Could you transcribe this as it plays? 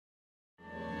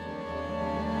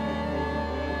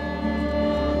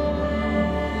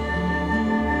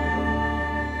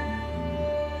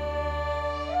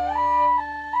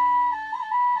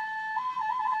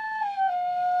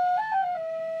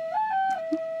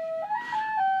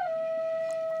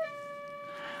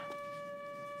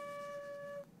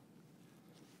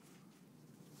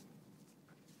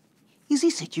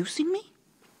Is he seducing me?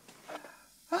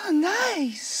 Oh,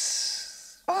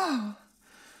 nice. Oh.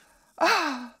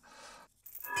 Ah.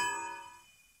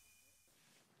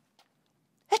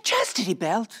 A chastity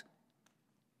belt?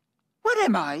 What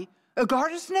am I? A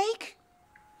garter snake?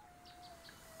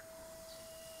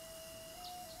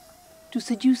 To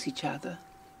seduce each other,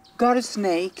 Garter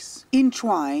snakes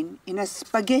entwine in a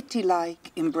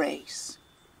spaghetti-like embrace,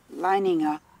 lining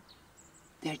up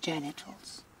their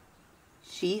genitals.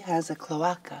 She has a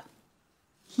cloaca.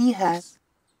 He has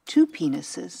 2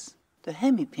 penises, the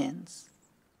hemipins.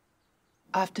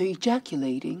 after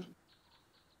ejaculating,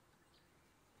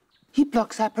 he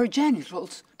plucks up her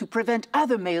genitals to prevent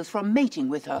other males from mating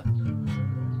with her.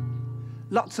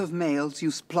 Lots of males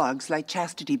use plugs like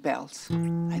chastity belts,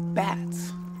 like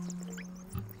bats,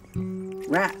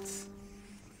 rats,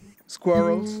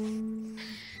 squirrels.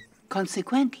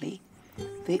 Consequently,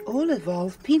 they all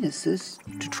evolve penises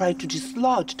to try to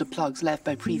dislodge the plugs left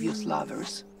by previous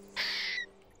lovers.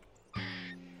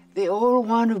 They all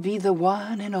want to be the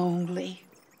one and only,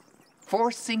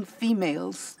 forcing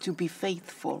females to be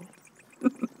faithful.